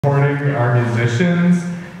Supporting our musicians,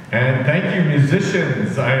 and thank you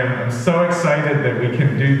musicians. I'm so excited that we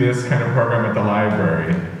can do this kind of program at the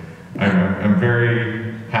library. I'm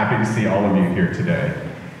very happy to see all of you here today.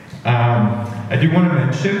 I do want to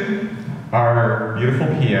mention our beautiful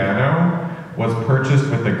piano was purchased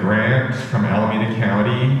with a grant from Alameda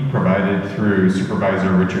County provided through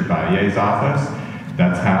Supervisor Richard Valle's office.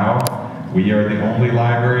 That's how we are the only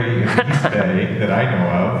library in East Bay that I know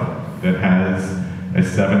of that has a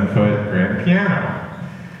 7-foot grand piano.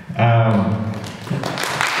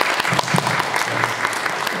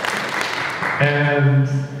 And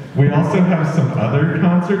we also have some other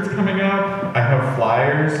concerts coming up. I have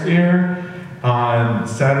flyers here. On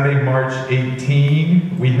Saturday, March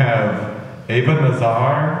 18, we have Ava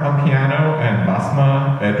Nazar on piano and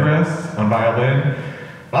Basma Edris on violin.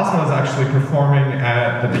 Basma is actually performing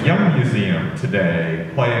at the Young Museum today,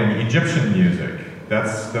 playing Egyptian music.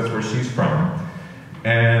 That's where she's from.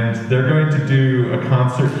 And they're going to do a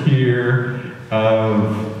concert here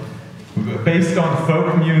based on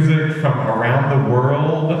folk music from around the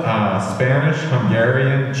world, Spanish,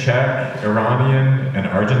 Hungarian, Czech, Iranian, and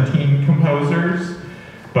Argentine composers,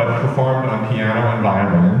 but performed on piano and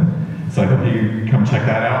violin. So I hope you come check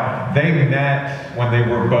that out. They met when they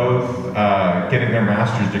were both getting their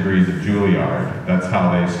master's degrees at Juilliard. That's how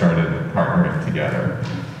they started partnering together.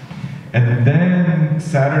 And then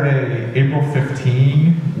Saturday, April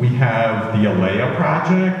 15, we have the Alea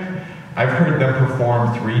Project. I've heard them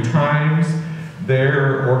perform 3 times.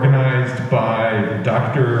 They're organized by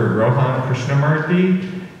Dr. Rohan Krishnamurthy,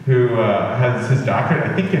 who has his doctorate,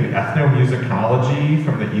 I think, in ethnomusicology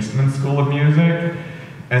from the Eastman School of Music.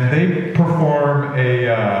 And they perform a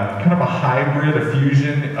kind of a hybrid, a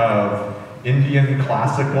fusion of Indian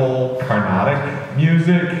classical Carnatic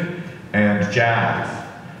music and jazz.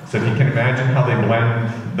 So if you can imagine how they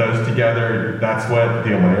blend those together, that's what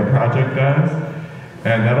the Alea Project does.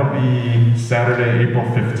 And that'll be Saturday, April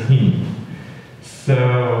 15th.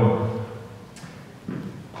 So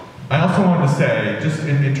I also wanted to say, just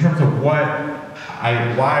in terms of why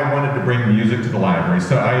I wanted to bring music to the library.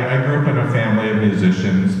 So I grew up in a family of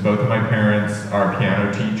musicians. Both of my parents are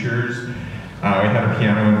piano teachers. I had a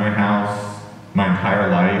piano in my house my entire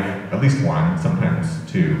life, at least one, sometimes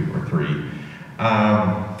 2 or 3.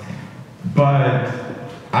 But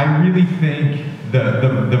I really think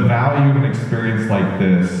the value of an experience like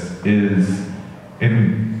this is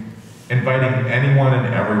in inviting anyone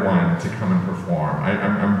and everyone to come and perform.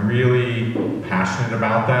 I'm really passionate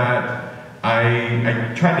about that.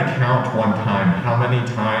 I tried to count one time how many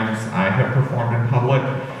times I have performed in public.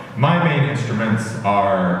 My main instruments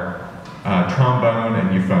are trombone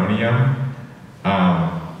and euphonium.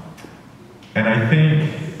 And I think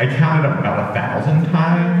I counted up about 1,000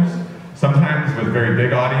 times. Sometimes with very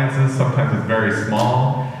big audiences, sometimes with very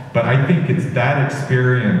small. But I think it's that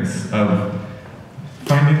experience of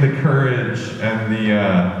finding the courage and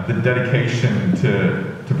the dedication to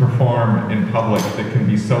perform in public that can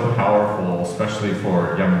be so powerful, especially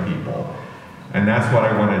for young people. And that's what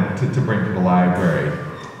I wanted to bring to the library.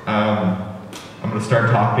 I'm going to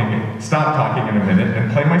stop talking in a minute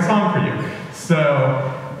and play my song for you.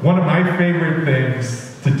 So one of my favorite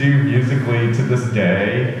things to do musically to this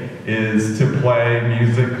day is to play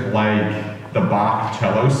music like the Bach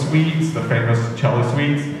cello suites, the famous cello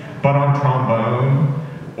suites, but on trombone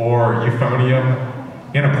or euphonium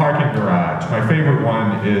in a parking garage. My favorite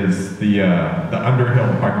one is the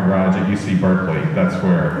Underhill parking garage at UC Berkeley. That's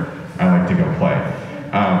where I like to go play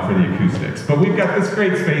for the acoustics. But we've got this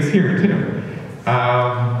great space here too.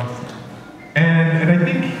 And I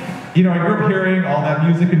think, you know, I grew up hearing all that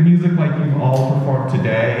music and music like you've all performed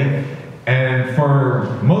today. And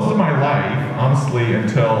for most of my life, honestly,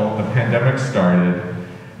 until the pandemic started,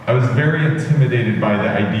 I was very intimidated by the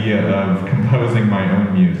idea of composing my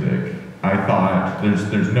own music. I thought,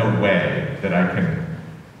 there's no way that I can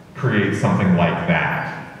create something like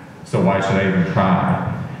that. So why should I even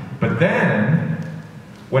try? But then,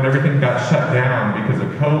 when everything got shut down because of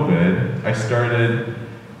COVID, I started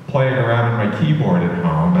playing around on my keyboard at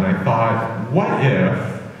home, and I thought, what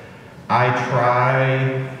if I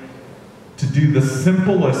try to do the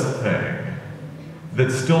simplest thing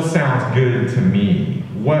that still sounds good to me?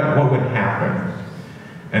 What would happen?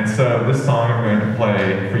 And so this song I'm going to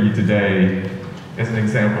play for you today is an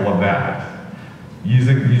example of that.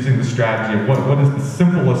 Using the strategy of what is the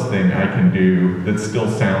simplest thing I can do that still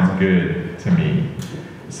sounds good to me.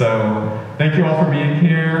 So thank you all for being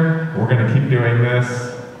here. We're going to keep doing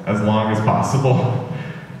this as long as possible.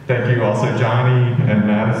 Thank you also Johnny and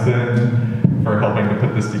Madison for helping to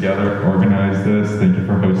put this together, organize this. Thank you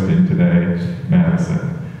for hosting today,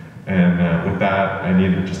 Madison. And with that, I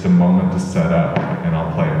needed just a moment to set up, and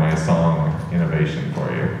I'll play my song, Innovation,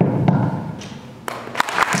 for you.